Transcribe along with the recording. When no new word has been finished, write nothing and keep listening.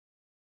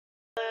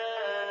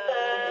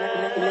Yo,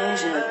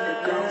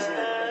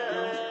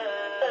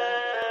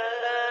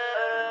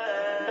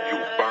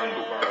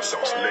 Boonda, that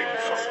sounds lame,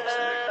 fam.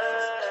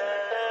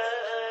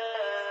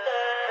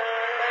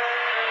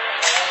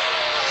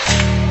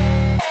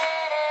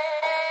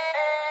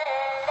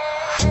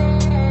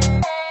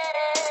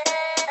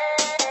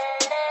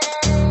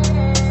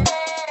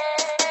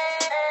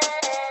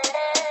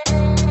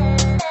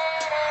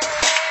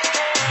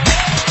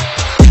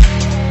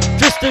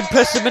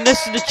 Press him and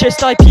S in the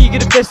chest, IP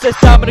get a vest that's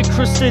diamond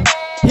encrusted.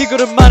 He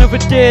got a man over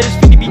there that's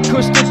feeding me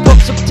custard.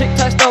 Pop some tic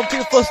tacs down,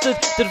 feel flustered.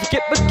 Did I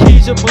forget my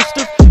keys? I must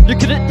have.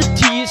 Looking at the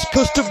T, it's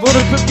custom. Run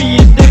up at me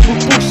and then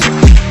we'll bust him.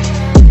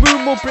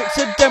 Moon more bricks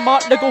and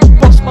Denmark, they go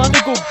bust man,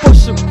 they go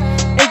bust him.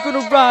 Ain't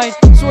gonna ride,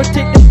 so I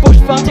take the bush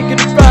fan, taking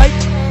a ride.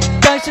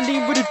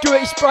 Gasoline with a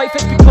dirty Sprite,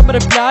 fetch becoming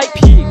a blight.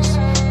 Pigs.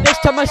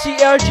 Next time I see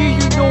RG,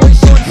 you know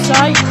it's on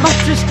site.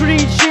 Mattress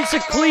green, sheets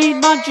are clean,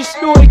 man, just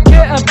know it,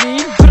 get I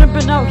mean. But I've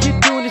been out here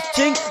doing this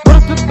thing, run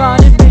up a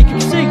man and make him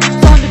sing.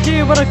 Sound the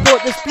deal when I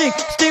got this bling,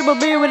 stay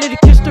with me when it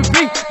kissed the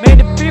ring.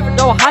 Made a favorite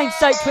though,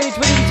 hindsight 2020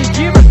 was a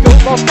year ago.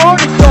 My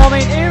morning dome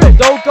ain't hearing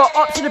though, got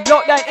ups in the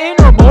block that ain't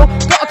no more.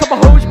 Got a couple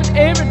hoes been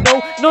airing though,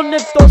 none of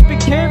them thoughts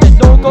been caring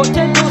though. Got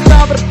 10 toes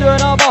down but I'm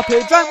doing all my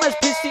pay. Drank man's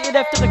piss, eating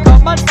after the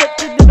cup, man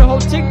stepped in and the whole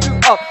thing blew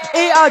up.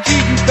 ARG,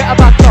 you better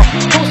back up.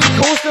 Coast to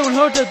coast, no one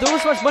heard of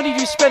those. Much money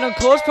you spend on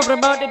clothes, cover a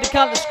mountain to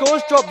count the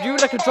scores. Drop you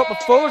like a drop of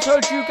fours.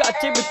 Heard you got a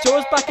team with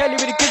toes. Back alley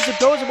with the kids and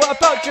doors. And what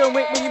about John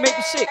Wick when you make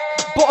me sick?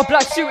 Bought a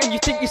black suit and you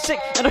think you're sick.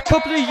 In a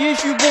couple of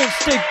years you won't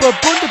stick. But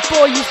Boonda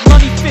boy is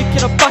money thick.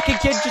 And I'm back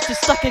again just to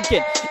stack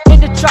again. In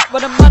the trap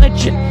when I'm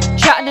managing,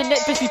 chatting the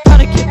net, bitch, be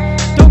panicking.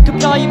 Don't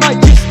comply, you might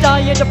just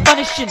die and I'm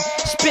vanishing.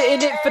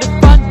 Spitting it for the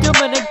fandom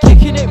and then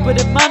kicking it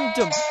with a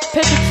mandem.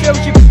 Paper trails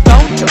you be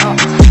bound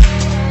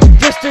up.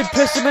 Just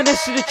impress him and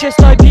S to the chest,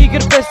 IP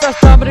get a vest that's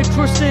diamond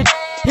encrusted.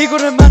 He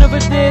got a man over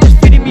there that's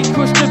feeding me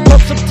custard.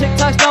 Pop some tic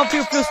tacs down,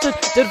 feel flustered.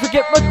 Didn't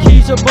forget my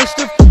keys, I must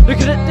have.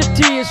 Looking at the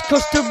T, it's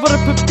custom. Run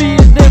up a B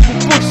and then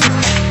we'll bust him.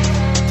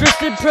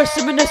 Just impress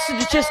him and S to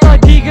the chest,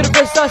 IP get a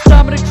vest that's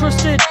diamond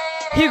encrusted.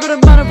 He got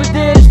a man over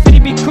there that's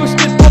feeding me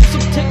custard. Pop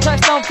some tic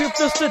tacs down, feel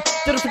flustered.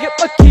 Didn't forget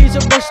my keys,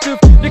 I must have.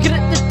 Looking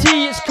at the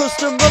T, it's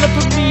custom. Run up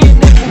a me